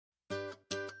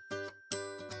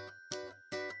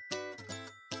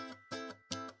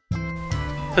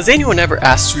Has anyone ever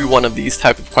asked you one of these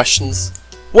type of questions?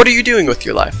 What are you doing with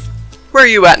your life? Where are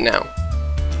you at now?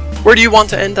 Where do you want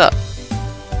to end up?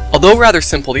 Although rather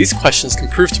simple, these questions can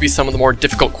prove to be some of the more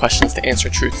difficult questions to answer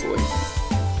truthfully.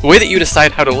 The way that you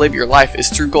decide how to live your life is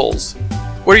through goals.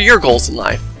 What are your goals in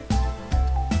life?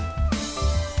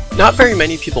 Not very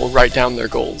many people write down their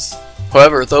goals.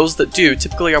 However, those that do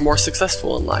typically are more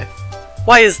successful in life.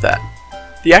 Why is that?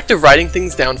 The act of writing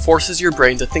things down forces your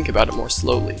brain to think about it more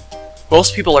slowly.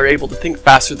 Most people are able to think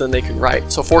faster than they can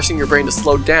write, so forcing your brain to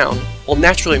slow down will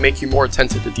naturally make you more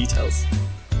attentive to details.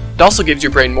 It also gives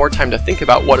your brain more time to think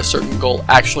about what a certain goal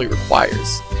actually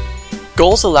requires.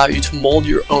 Goals allow you to mold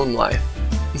your own life.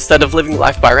 Instead of living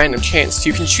life by random chance,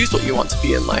 you can choose what you want to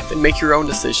be in life and make your own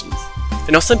decisions.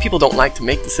 I know some people don't like to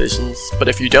make decisions, but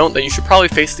if you don't, then you should probably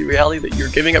face the reality that you're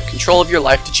giving up control of your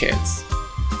life to chance.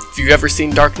 If you've ever seen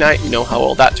Dark Knight, you know how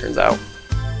well that turns out.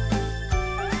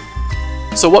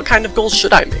 So what kind of goals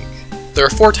should I make? There are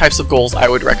 4 types of goals I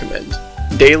would recommend: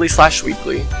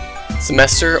 daily/weekly,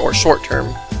 semester or short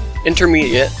term,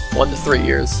 intermediate 1 to 3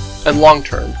 years, and long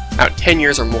term, out 10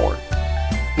 years or more.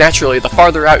 Naturally, the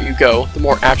farther out you go, the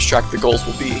more abstract the goals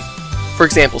will be. For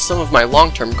example, some of my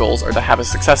long-term goals are to have a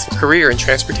successful career in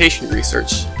transportation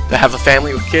research, to have a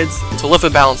family with kids, and to live a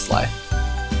balanced life.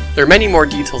 There are many more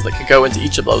details that could go into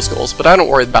each of those goals, but I don't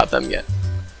worry about them yet.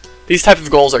 These type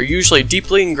of goals are usually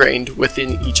deeply ingrained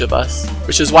within each of us,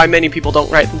 which is why many people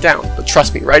don't write them down, but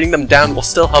trust me, writing them down will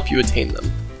still help you attain them.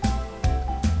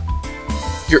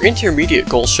 Your intermediate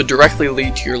goals should directly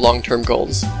lead to your long-term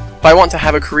goals. If I want to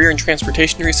have a career in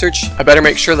transportation research, I better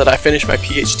make sure that I finish my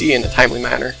PhD in a timely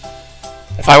manner.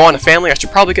 If I want a family, I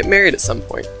should probably get married at some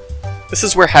point. This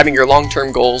is where having your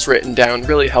long-term goals written down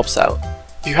really helps out.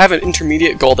 If you have an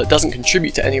intermediate goal that doesn't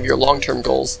contribute to any of your long-term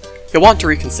goals, you'll want to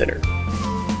reconsider.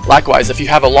 Likewise, if you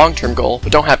have a long-term goal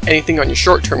but don't have anything on your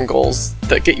short-term goals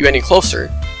that get you any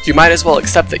closer, you might as well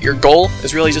accept that your goal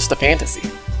is really just a fantasy.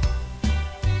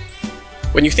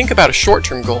 When you think about a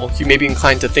short-term goal, you may be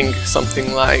inclined to think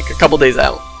something like a couple days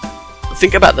out. But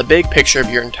think about the big picture of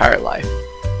your entire life.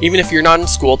 Even if you're not in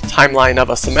school, the timeline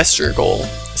of a semester goal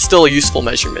is still a useful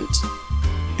measurement.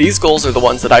 These goals are the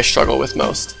ones that I struggle with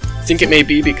most. I think it may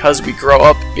be because we grow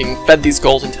up being fed these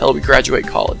goals until we graduate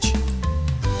college.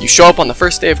 You show up on the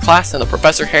first day of class and the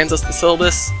professor hands us the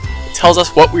syllabus. It tells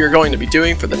us what we are going to be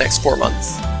doing for the next 4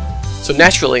 months. So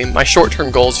naturally, my short-term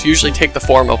goals usually take the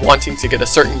form of wanting to get a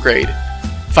certain grade,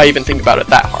 if I even think about it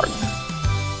that hard.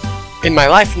 In my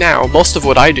life now, most of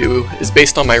what I do is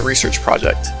based on my research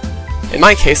project. In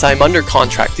my case, I am under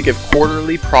contract to give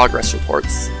quarterly progress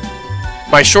reports.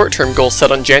 My short-term goals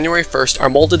set on January 1st are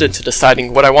molded into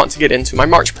deciding what I want to get into my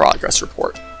March progress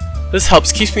report. This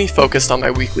helps keep me focused on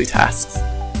my weekly tasks.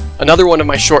 Another one of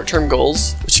my short-term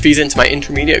goals, which feeds into my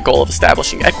intermediate goal of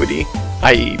establishing equity,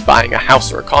 i.e. buying a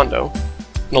house or a condo,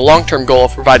 and a long-term goal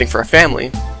of providing for a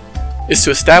family, is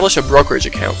to establish a brokerage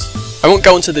account. I won't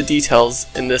go into the details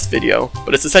in this video,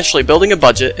 but it's essentially building a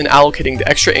budget and allocating the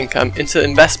extra income into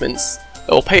investments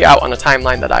that will pay out on a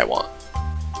timeline that I want.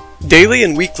 Daily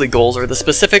and weekly goals are the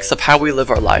specifics of how we live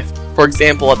our life. For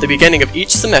example, at the beginning of each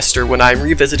semester when I'm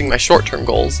revisiting my short-term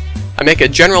goals, I make a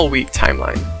general week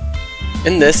timeline.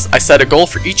 In this, I set a goal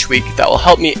for each week that will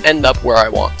help me end up where I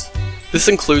want. This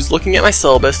includes looking at my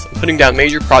syllabus and putting down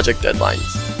major project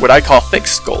deadlines, what I call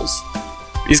fixed goals.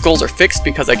 These goals are fixed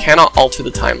because I cannot alter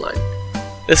the timeline.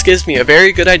 This gives me a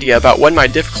very good idea about when my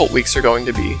difficult weeks are going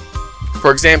to be.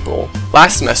 For example,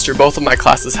 last semester both of my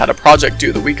classes had a project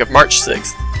due the week of March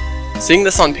 6th. Seeing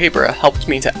this on paper helped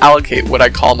me to allocate what I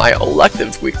call my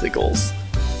elective weekly goals.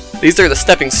 These are the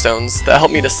stepping stones that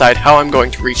help me decide how I'm going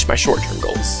to reach my short-term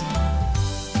goals.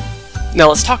 Now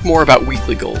let's talk more about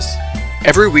weekly goals.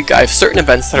 Every week I have certain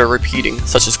events that are repeating,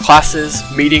 such as classes,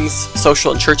 meetings,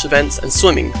 social and church events, and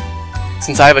swimming.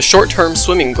 Since I have a short-term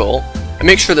swimming goal, I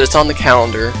make sure that it's on the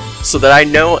calendar so that I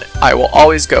know I will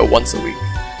always go once a week.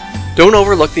 Don't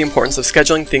overlook the importance of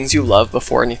scheduling things you love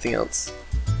before anything else.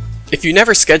 If you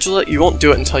never schedule it, you won't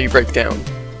do it until you break down.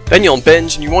 Then you'll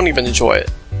binge and you won't even enjoy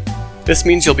it. This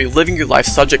means you'll be living your life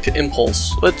subject to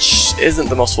impulse, which isn't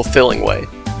the most fulfilling way.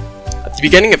 At the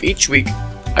beginning of each week,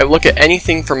 I look at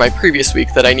anything from my previous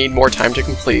week that I need more time to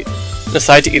complete, and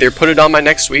decide to either put it on my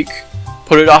next week,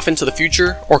 put it off into the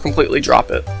future, or completely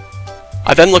drop it.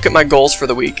 I then look at my goals for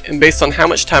the week, and based on how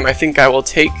much time I think I will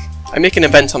take, I make an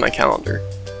event on my calendar.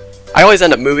 I always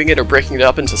end up moving it or breaking it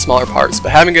up into smaller parts,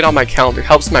 but having it on my calendar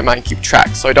helps my mind keep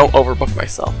track so I don't overbook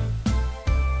myself.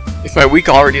 If my week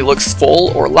already looks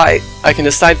full or light, I can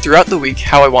decide throughout the week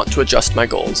how I want to adjust my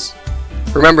goals.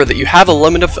 Remember that you have a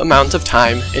limited amount of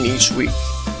time in each week.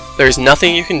 There is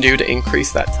nothing you can do to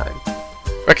increase that time.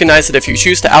 Recognize that if you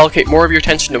choose to allocate more of your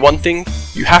attention to one thing,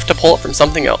 you have to pull it from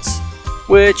something else,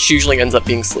 which usually ends up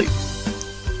being sleep.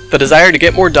 The desire to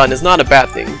get more done is not a bad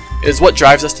thing. It is what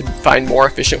drives us to find more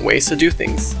efficient ways to do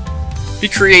things. Be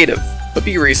creative, but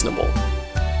be reasonable.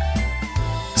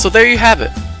 So there you have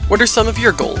it. What are some of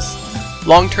your goals?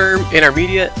 Long-term,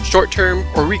 intermediate, short-term,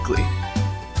 or weekly?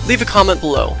 Leave a comment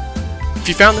below. If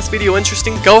you found this video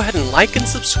interesting, go ahead and like and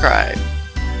subscribe.